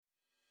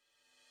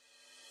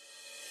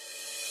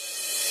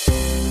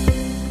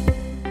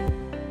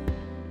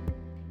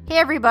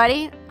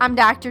everybody, I'm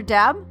Dr.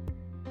 Deb,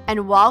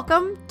 and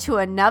welcome to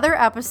another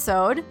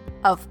episode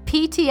of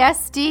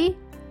PTSD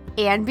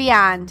and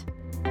Beyond.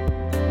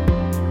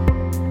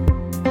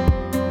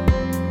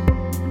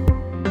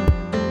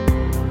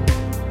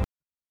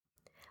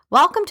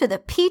 Welcome to the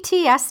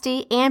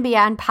PTSD and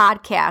Beyond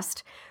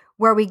podcast,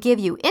 where we give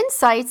you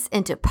insights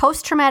into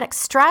post-traumatic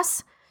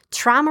stress,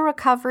 trauma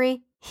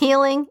recovery,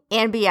 healing,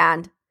 and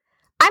beyond.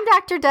 I'm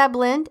Dr. Deb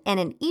Lind, and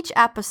in each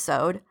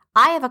episode,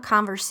 I have a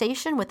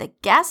conversation with a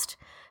guest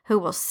who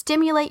will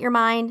stimulate your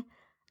mind,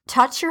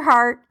 touch your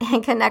heart,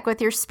 and connect with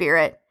your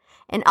spirit,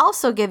 and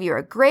also give you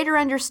a greater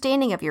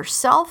understanding of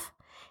yourself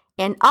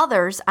and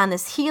others on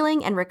this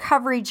healing and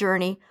recovery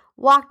journey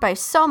walked by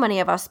so many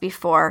of us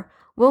before,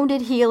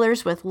 wounded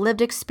healers with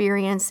lived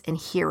experience and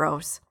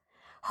heroes.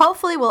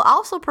 Hopefully, we'll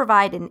also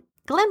provide a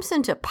glimpse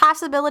into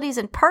possibilities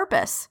and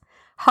purpose,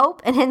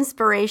 hope, and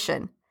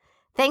inspiration.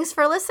 Thanks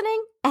for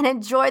listening and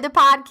enjoy the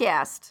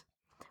podcast.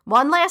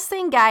 One last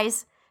thing,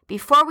 guys,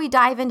 before we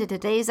dive into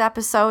today's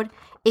episode,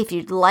 if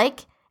you'd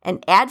like an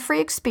ad-free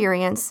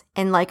experience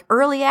and like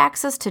early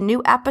access to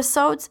new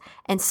episodes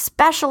and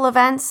special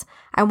events,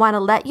 I want to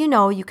let you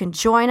know you can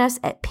join us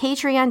at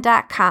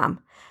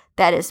patreon.com.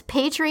 That is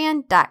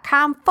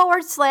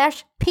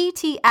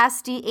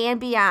patreon.com/PTSD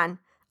and Beyond.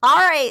 All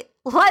right,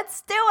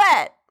 let's do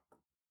it.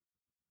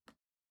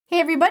 Hey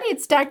everybody,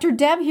 it's Dr.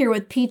 Deb here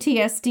with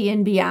PTSD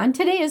and Beyond.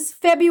 Today is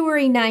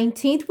February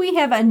 19th. We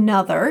have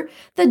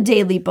The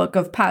Daily Book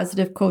of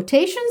Positive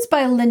Quotations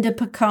by Linda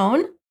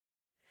Picone.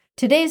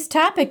 Today's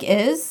topic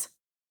is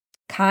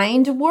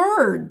kind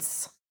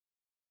words.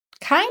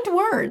 Kind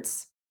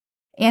words.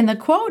 And the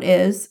quote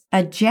is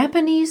a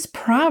Japanese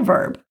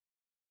proverb.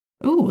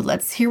 Ooh,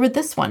 let's hear what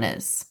this one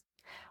is.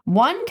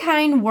 One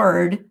kind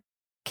word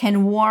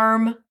can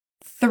warm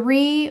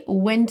 3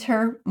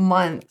 winter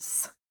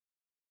months.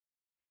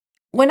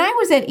 When I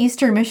was at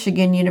Eastern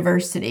Michigan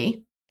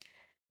University,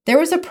 there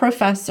was a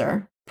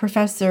professor,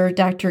 Professor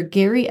Dr.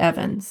 Gary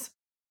Evans,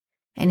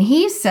 and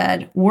he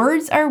said,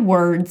 words are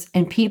words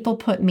and people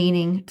put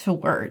meaning to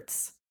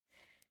words.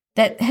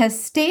 That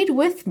has stayed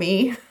with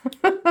me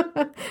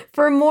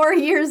for more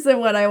years than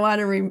what I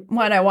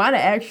want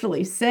to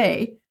actually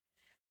say.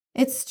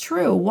 It's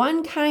true.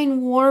 One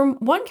kind word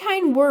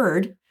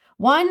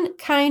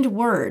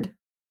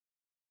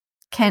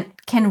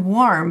can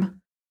warm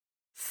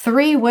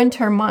 3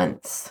 winter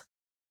months.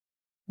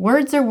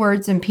 Words are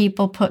words and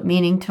people put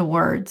meaning to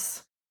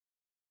words.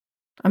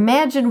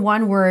 Imagine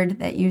one word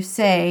that you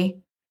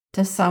say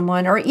to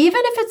someone, or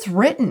even if it's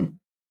written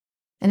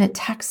in a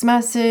text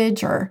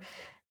message or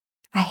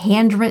a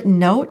handwritten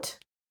note.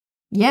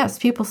 Yes,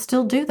 people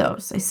still do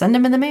those. They send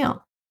them in the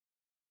mail.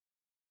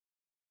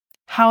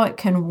 How it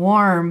can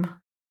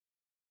warm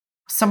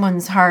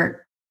someone's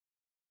heart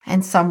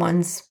and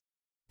someone's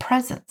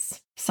presence.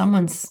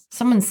 Someone's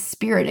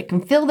spirit. It can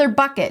fill their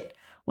bucket.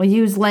 We'll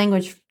use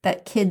language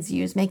that kids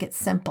use. Make it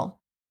simple.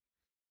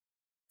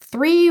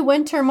 3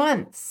 winter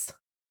months.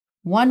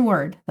 One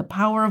word. The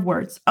power of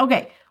words.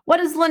 Okay, what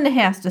does Linda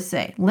has to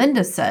say?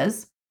 Linda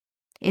says,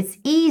 it's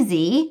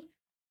easy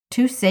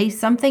to say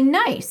something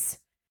nice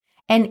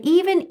and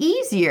even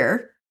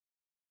easier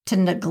to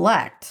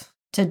neglect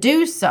to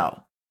do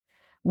so.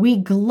 We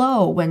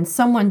glow when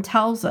someone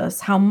tells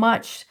us how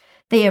much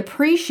they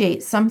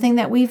appreciate something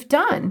that we've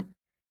done,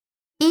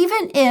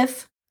 even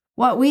if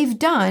what we've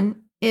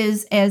done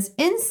is as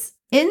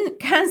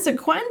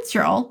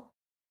inconsequential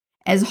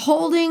as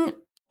holding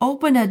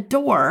open a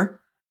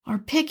door or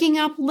picking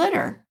up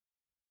litter.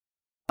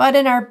 But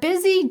in our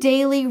busy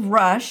daily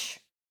rush,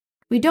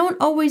 we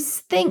don't always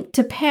think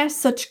to pass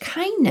such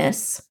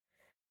kindness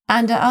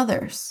on to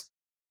others.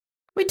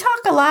 We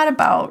talk a lot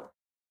about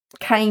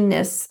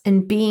kindness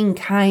and being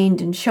kind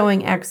and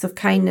showing acts of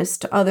kindness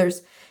to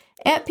others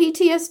at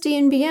PTSD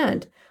and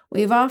Beyond.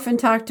 We've often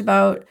talked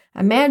about,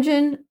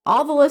 imagine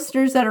all the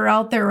listeners that are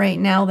out there right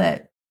now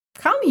that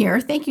come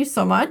here, thank you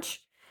so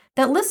much,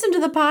 that listen to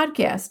the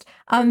podcast.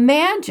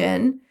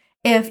 Imagine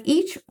if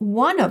each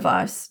one of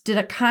us did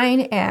a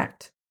kind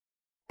act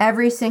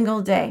every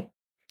single day.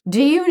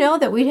 Do you know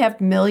that we'd have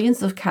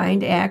millions of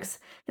kind acts?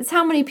 That's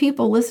how many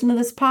people listen to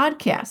this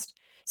podcast.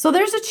 So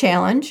there's a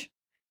challenge.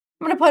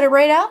 I'm going to put it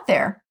right out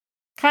there.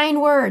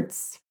 Kind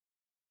words.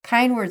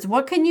 Kind words.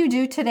 What can you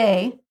do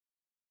today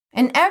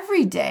and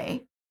every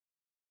day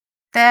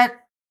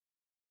that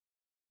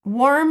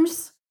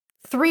warms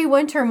 3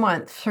 winter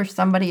months for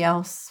somebody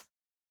else?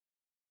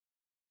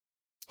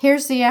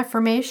 Here's the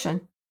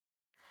affirmation.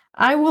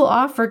 I will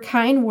offer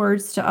kind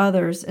words to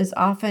others as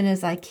often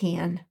as I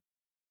can.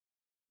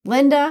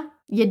 Linda,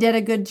 you did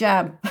a good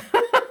job.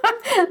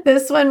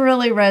 This one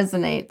really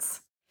resonates.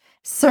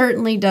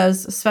 Certainly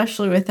does,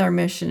 especially with our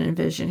mission and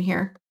vision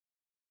here.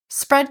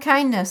 Spread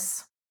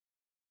kindness.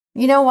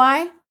 You know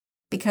why?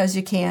 Because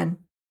you can.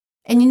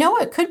 And you know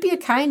what could be a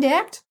kind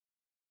act?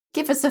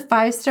 Give us a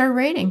 5-star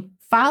rating.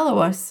 Follow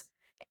us.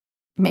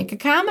 Make a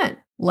comment.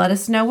 Let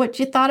us know what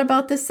you thought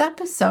about this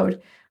episode.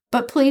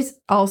 But please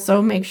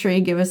also make sure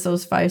you give us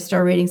those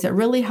 5-star ratings. It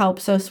really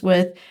helps us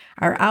with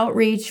our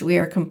outreach. We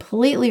are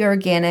completely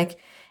organic.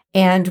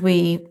 And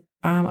we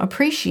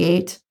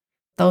appreciate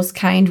those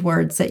kind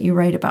words that you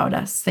write about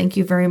us. Thank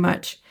you very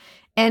much.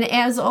 And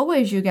as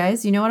always, you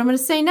guys, you know what I'm going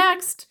to say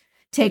next.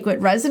 Take what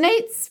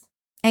resonates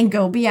and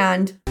go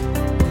beyond.